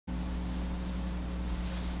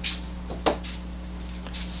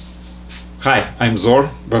Hi, I'm Zor.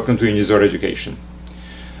 Welcome to Unizor Education.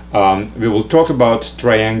 We will talk about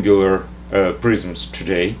triangular prisms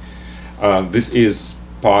today. This is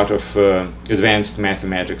part of advanced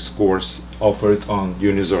mathematics course offered on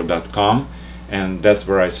unizor.com, and that's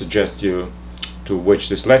where I suggest you to watch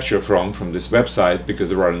this lecture from this website, because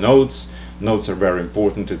there are notes. Notes are very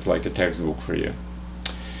important. It's like a textbook for you.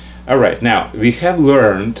 Alright, now we have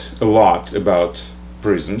learned a lot about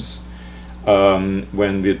prisms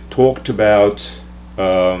when we talked about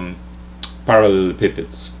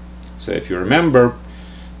parallelepipeds. So if you remember,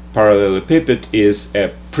 parallelepiped is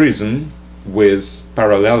a prism with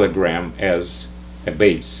parallelogram as a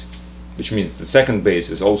base, which means the second base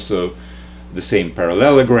is also the same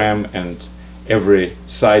parallelogram, and every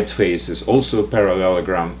side face is also a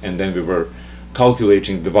parallelogram, and then we were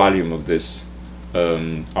calculating the volume of this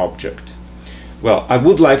object. Well, I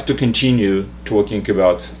would like to continue talking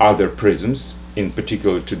about other prisms, in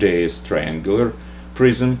particular today's triangular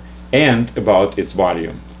prism, and about its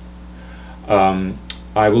volume.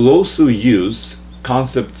 I will also use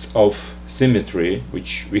concepts of symmetry,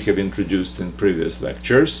 which we have introduced in previous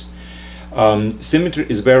lectures. Symmetry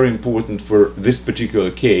is very important for this particular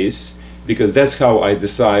case, because that's how I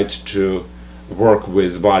decide to work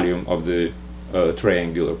with volume of the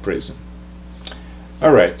triangular prism.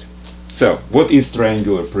 Alright. So, what is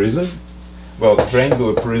triangular prism? Well,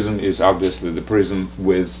 triangular prism is obviously the prism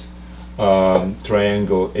with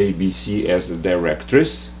triangle ABC as the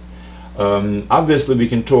directrix. Obviously, we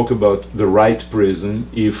can talk about the right prism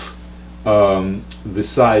if the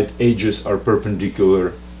side edges are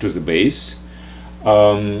perpendicular to the base.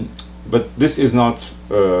 But this is not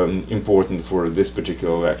important for this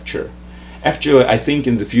particular lecture. Actually, I think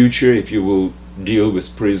in the future, if you will deal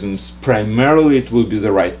with prisms, primarily it will be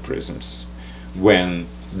the right prisms, when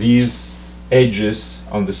these edges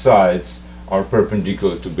on the sides are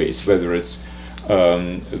perpendicular to base, whether it's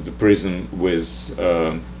the prism with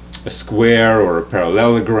a square or a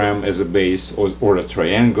parallelogram as a base, or a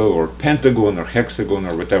triangle or pentagon or hexagon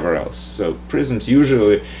or whatever else. So prisms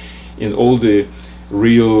usually in all the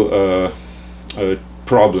real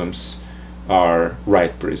problems are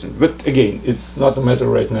right prisms. But again, it's not a matter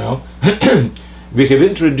right now. We have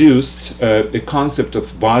introduced a concept of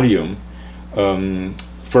volume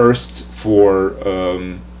first for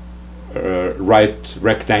right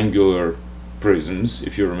rectangular prisms,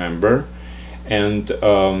 if you remember, and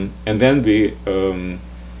then we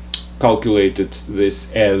calculated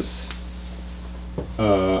this as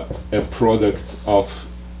a product of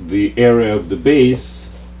the area of the base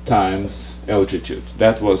times altitude.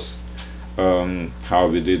 That was how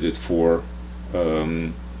we did it for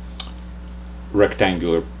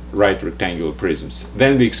right rectangular prisms.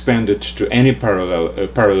 Then we expanded to any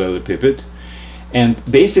parallelepiped, and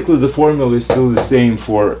basically the formula is still the same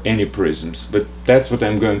for any prisms, but that's what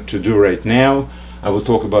I'm going to do right now. I will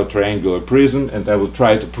talk about triangular prism, and I will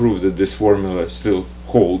try to prove that this formula still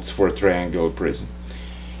holds for a triangular prism.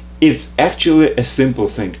 It's actually a simple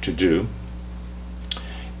thing to do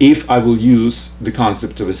if I will use the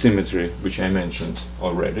concept of a symmetry, which I mentioned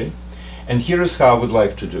already. And here is how I would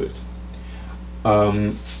like to do it.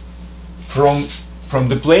 From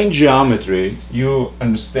the plane geometry, you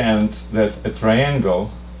understand that a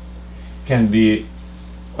triangle can be,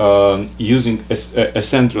 using a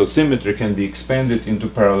central symmetry, can be expanded into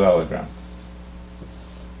parallelogram.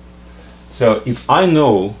 So if I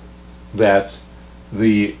know that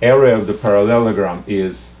the area of the parallelogram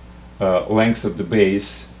is length of the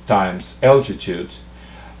base times altitude,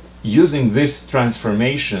 using this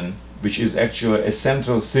transformation, which is actually a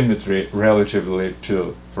central symmetry relatively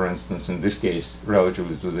to, for instance, in this case,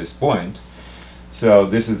 relatively to this point. So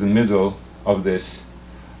this is the middle of this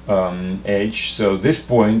edge. So this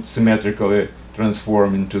point symmetrically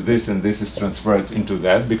transforms into this, and this is transferred into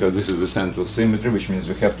that, because this is a central symmetry, which means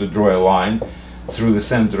we have to draw a line through the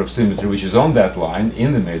center of symmetry, which is on that line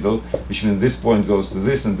in the middle, which means this point goes to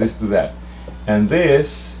this and this to that. And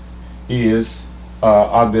this is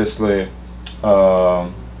obviously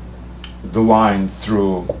the line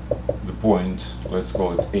through the point, let's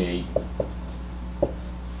call it A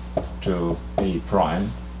to A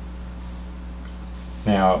prime.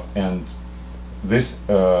 Now, and this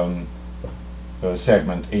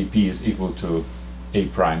segment AP is equal to A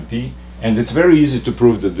prime P, and it's very easy to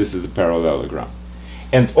prove that this is a parallelogram.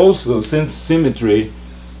 And also, since symmetry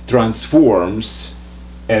transforms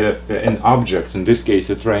an object, in this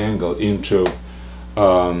case a triangle, into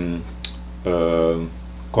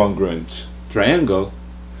congruent triangle,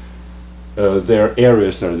 their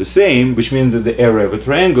areas are the same, which means that the area of a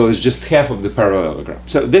triangle is just half of the parallelogram.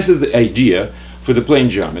 So this is the idea for the plane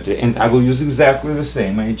geometry, and I will use exactly the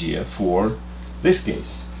same idea for this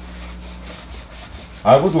case.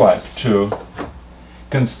 I would like to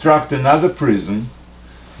construct another prism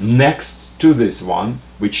next to this one,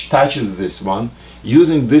 which touches this one,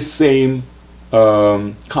 using this same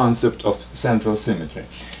concept of central symmetry.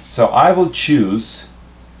 So I will choose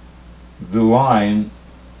the line,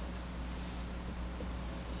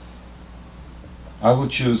 I will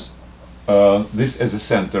choose this as a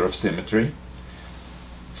center of symmetry.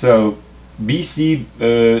 So C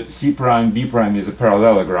prime, B prime is a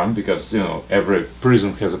parallelogram, because, you know, every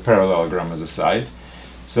prism has a parallelogram as a side.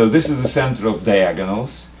 So this is the center of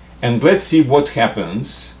diagonals, and let's see what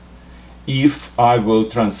happens if I will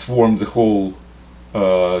transform the whole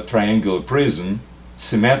triangular prism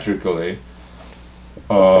symmetrically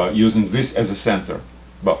using this as a center.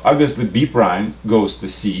 But obviously B prime goes to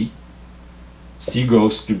C, C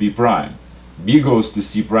goes to B prime, B goes to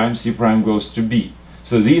C prime goes to B.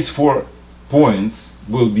 So these 4 points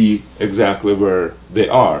will be exactly where they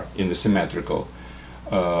are in the symmetrical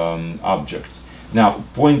object. Now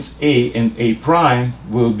points A and A prime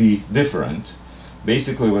will be different.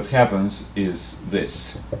 Basically what happens is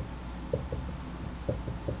this.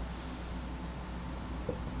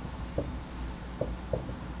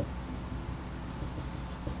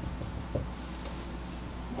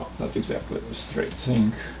 Well, not exactly a straight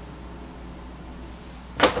thing.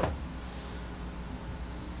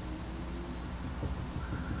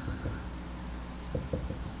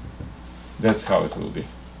 That's how it will be.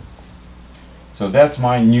 So that's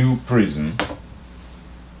my new prism.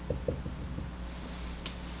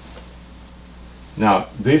 Now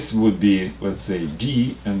this would be, let's say,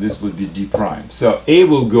 D, and this would be D prime. So A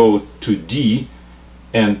will go to D,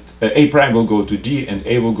 and A prime will go to D, and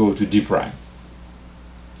A will go to D prime.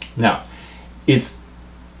 Now it's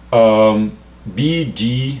B,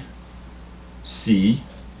 D, C,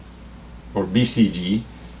 or BCD,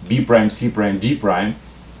 B prime, C prime, D prime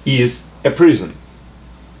is a prism.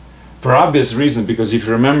 For obvious reason, because if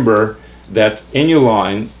you remember that any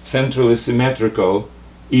line centrally symmetrical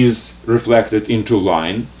is reflected into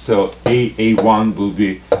line, so A1 will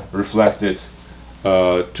be reflected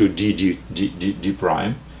to D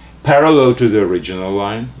prime, parallel to the original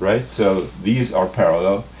line, right? So these are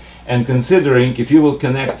parallel. And considering if you will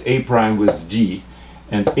connect A prime with D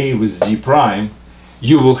and A with D prime,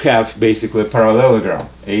 you will have basically a parallelogram,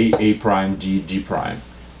 A prime, D prime.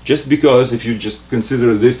 Just because if you just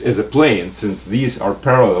consider this as a plane, since these are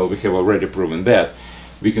parallel, we have already proven that,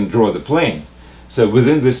 we can draw the plane. So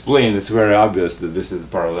within this plane, it's very obvious that this is a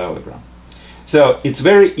parallelogram. So it's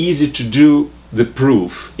very easy to do the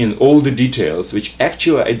proof in all the details, which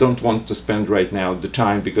actually I don't want to spend right now the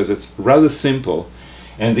time, because it's rather simple.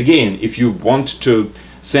 And again, if you want to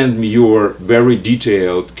send me your very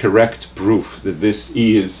detailed, correct proof that this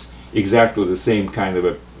is exactly the same kind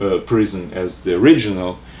of a prism as the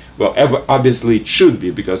original, well, obviously it should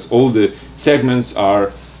be, because all the segments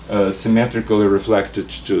are symmetrically reflected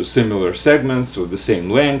to similar segments with the same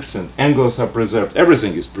lengths, and angles are preserved,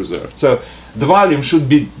 everything is preserved. So the volume should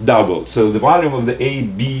be doubled. So the volume of the A,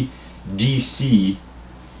 B, D, C,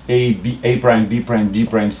 A prime, B prime, D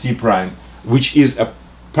prime, C prime, which is a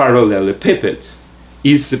parallelepiped,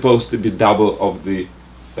 is supposed to be double of the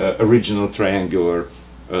original triangular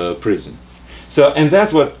prism. So, and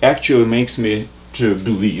that's what actually makes me to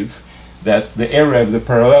believe that the area of the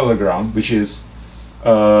parallelogram, which is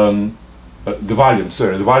the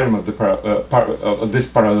volume of the this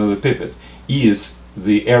parallelepiped, is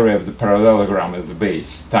the area of the parallelogram at the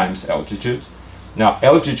base times altitude. Now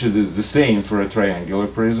altitude is the same for a triangular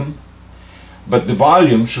prism, but the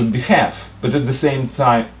volume should be half. But at the same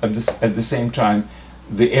time,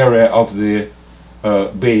 the area of the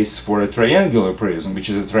base for a triangular prism, which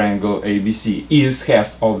is a triangle ABC, is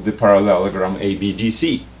half of the parallelogram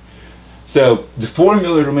ABDC. So the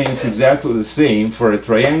formula remains exactly the same for a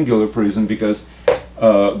triangular prism, because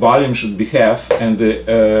volume should be half and the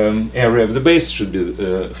area of the base should be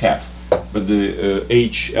half, but the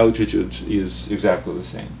h altitude is exactly the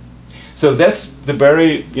same. So that's the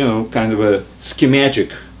very, kind of a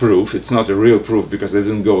schematic proof. It's not a real proof because I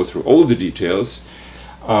didn't go through all the details.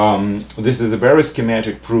 This is a very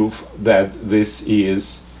schematic proof that this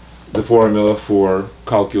is the formula for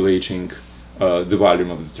calculating the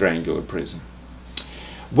volume of the triangular prism.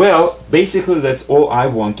 Well, basically that's all I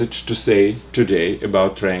wanted to say today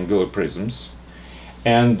about triangular prisms.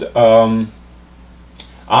 And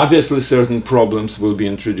obviously certain problems will be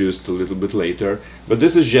introduced a little bit later, but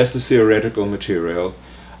this is just a theoretical material.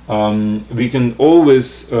 We can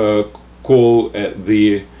always call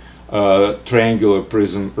the triangular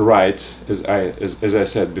prism right, as I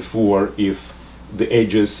said before, if the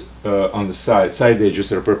edges on the side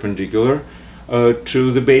edges are perpendicular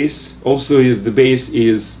to the base. Also, if the base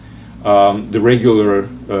is the regular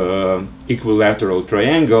equilateral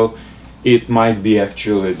triangle, it might be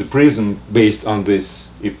actually the prism based on this.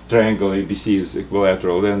 If triangle ABC is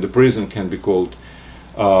equilateral, then the prism can be called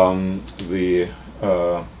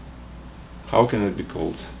how can it be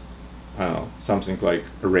called? I don't know, something like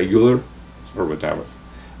a regular or whatever,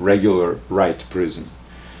 regular right prism.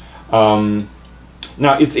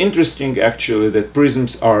 Now it's interesting actually that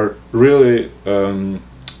prisms are really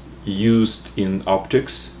used in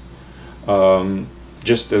optics,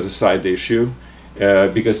 just as a side issue,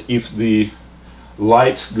 because if the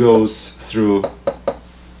light goes through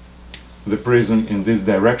the prism in this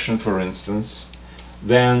direction, for instance,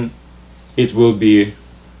 then it will be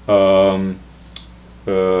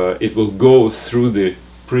it will go through the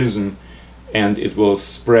prism and it will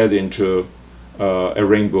spread into a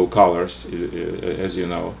rainbow colors, as you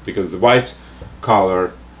know, because the white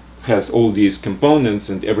color has all these components,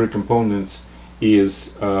 and every component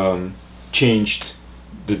is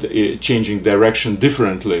changing direction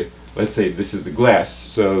differently. Let's say this is the glass,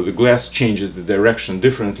 so the glass changes the direction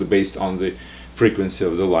differently based on the frequency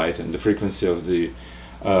of the light, and the frequency of the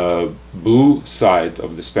blue side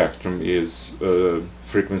of the spectrum is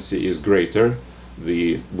frequency is greater,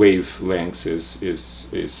 the wavelength is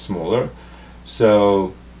smaller,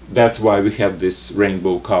 so that's why we have this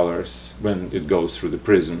rainbow colors when it goes through the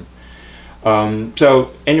prism.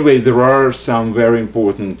 So anyway, there are some very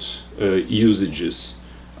important usages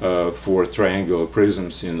for triangular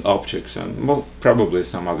prisms in optics, and well, probably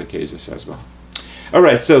some other cases as well.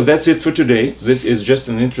 Alright, so that's it for today. This is just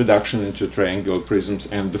an introduction into triangular prisms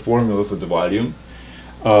and the formula for the volume.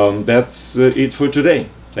 That's it for today.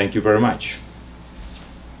 Thank you very much.